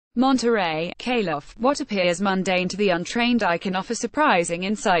Monterey, Calif. What appears mundane to the untrained eye can offer surprising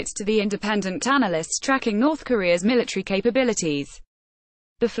insights to the independent analysts tracking North Korea's military capabilities.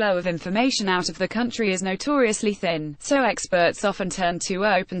 The flow of information out of the country is notoriously thin, so experts often turn to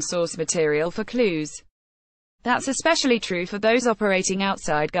open-source material for clues. That's especially true for those operating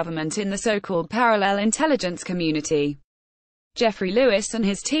outside government in the so-called parallel intelligence community. Jeffrey Lewis and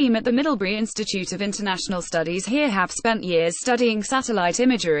his team at the Middlebury Institute of International Studies here have spent years studying satellite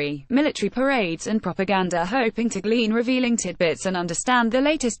imagery, military parades and propaganda, hoping to glean revealing tidbits and understand the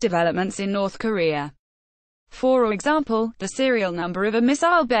latest developments in North Korea. For example, the serial number of a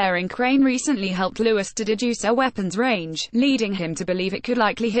missile-bearing crane recently helped Lewis to deduce a weapon's range, leading him to believe it could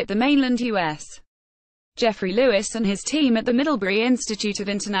likely hit the mainland U.S. Jeffrey Lewis and his team at the Middlebury Institute of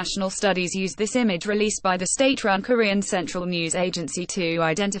International Studies used this image released by the state-run Korean Central News Agency to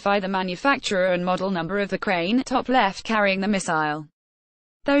identify the manufacturer and model number of the crane, top left, carrying the missile.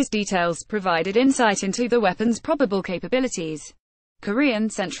 Those details provided insight into the weapon's probable capabilities. Korean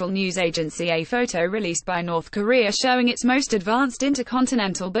Central News Agency. A photo released by North Korea showing its most advanced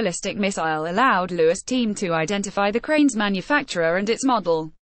intercontinental ballistic missile allowed Lewis' team to identify the crane's manufacturer and its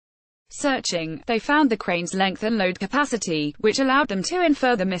model. Searching, they found the crane's length and load capacity, which allowed them to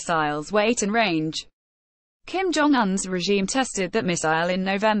infer the missile's weight and range. Kim Jong-un's regime tested that missile in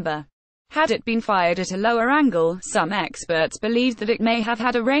November. Had it been fired at a lower angle, some experts believed that it may have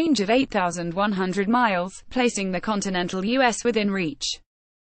had a range of 8,100 miles, placing the continental U.S. within reach.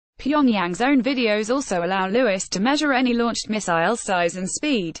 Pyongyang's own videos also allow Lewis to measure any launched missile size and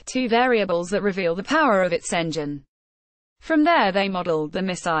speed, two variables that reveal the power of its engine. From there they modeled the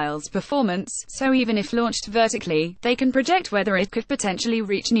missile's performance, so even if launched vertically, they can project whether it could potentially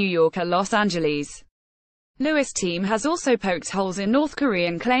reach New York or Los Angeles. Lewis' team has also poked holes in North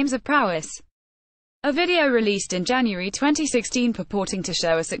Korean claims of prowess. A video released in January 2016 purporting to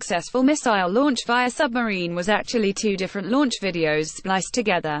show a successful missile launch via submarine was actually two different launch videos spliced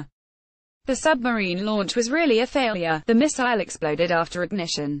together. The submarine launch was really a failure. The missile exploded after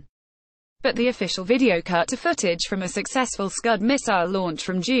ignition. But the official video cut to footage from a successful Scud missile launch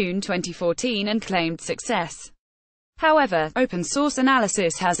from June 2014 and claimed success. However, open-source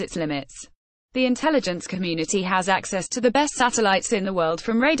analysis has its limits. The intelligence community has access to the best satellites in the world,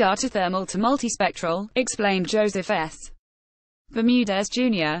 from radar to thermal to multispectral, explained Joseph S. Bermudez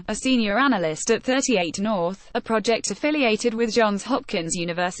Jr., a senior analyst at 38 North, a project affiliated with Johns Hopkins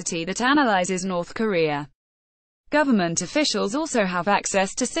University that analyzes North Korea. Government officials also have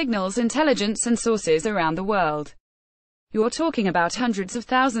access to signals intelligence and sources around the world. You're talking about hundreds of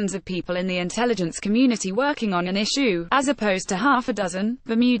thousands of people in the intelligence community working on an issue, as opposed to half a dozen,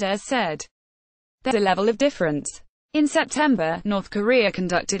 Bermudez said. There's a level of difference. In September, North Korea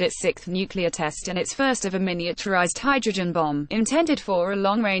conducted its sixth nuclear test and its first of a miniaturized hydrogen bomb, intended for a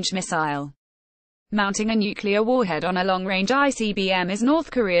long-range missile. Mounting a nuclear warhead on a long-range ICBM is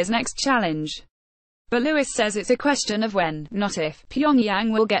North Korea's next challenge. But Lewis says it's a question of when, not if,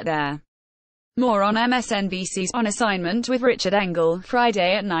 Pyongyang will get there. More on MSNBC's On Assignment with Richard Engel,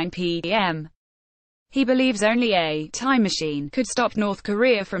 Friday at 9 p.m. He believes only a time machine could stop North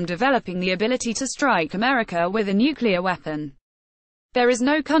Korea from developing the ability to strike America with a nuclear weapon. There is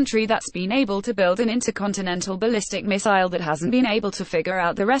no country that's been able to build an intercontinental ballistic missile that hasn't been able to figure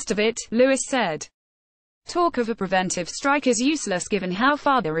out the rest of it, Lewis said. Talk of a preventive strike is useless given how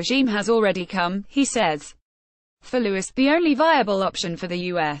far the regime has already come, he says. For Lewis, the only viable option for the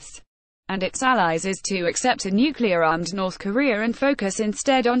U.S. and its allies is to accept a nuclear-armed North Korea and focus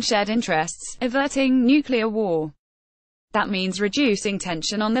instead on shared interests, averting nuclear war. That means reducing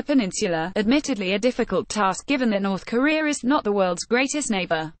tension on the peninsula, admittedly a difficult task given that North Korea is not the world's greatest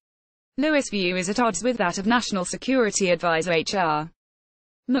neighbor. Lewis' view is at odds with that of National Security Advisor H.R.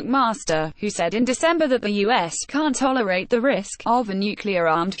 McMaster, who said in December that the U.S. can't tolerate the risk of a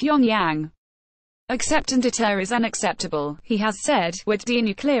nuclear-armed Pyongyang. Accept and deter is unacceptable, he has said, with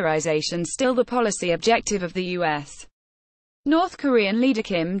denuclearization still the policy objective of the U.S. North Korean leader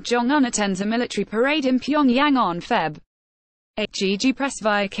Kim Jong-un attends a military parade in Pyongyang on Feb. GG Press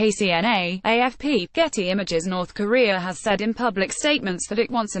via KCNA, AFP, Getty Images. North Korea has said in public statements that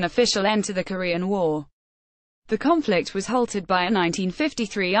it wants an official end to the Korean War. The conflict was halted by a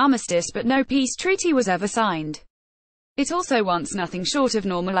 1953 armistice, but no peace treaty was ever signed. It also wants nothing short of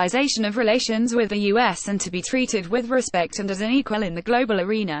normalization of relations with the U.S. and to be treated with respect and as an equal in the global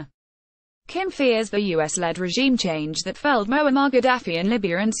arena. Kim fears the U.S.-led regime change that felled Muammar Gaddafi in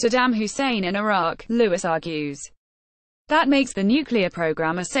Libya and Saddam Hussein in Iraq, Lewis argues. That makes the nuclear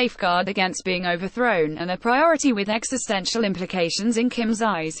program a safeguard against being overthrown, and a priority with existential implications in Kim's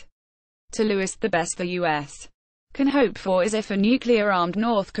eyes. To Lewis, the best for U.S. can hope for is if a nuclear-armed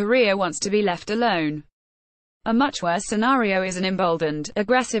North Korea wants to be left alone. A much worse scenario is an emboldened,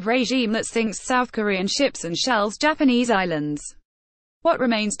 aggressive regime that sinks South Korean ships and shells Japanese islands. What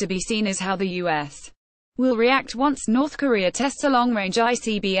remains to be seen is how the U.S. will react once North Korea tests a long-range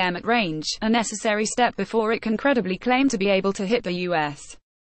ICBM at range, a necessary step before it can credibly claim to be able to hit the U.S.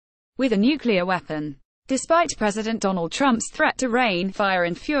 with a nuclear weapon. Despite President Donald Trump's threat to rain fire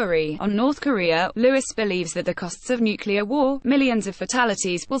and fury on North Korea, Lewis believes that the costs of nuclear war, millions of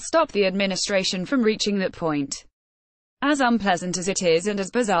fatalities, will stop the administration from reaching that point. As unpleasant as it is and as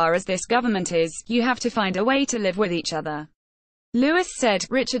bizarre as this government is, you have to find a way to live with each other, Lewis said.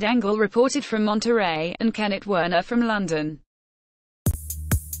 Richard Engel reported from Monterey, and Kenneth Werner from London.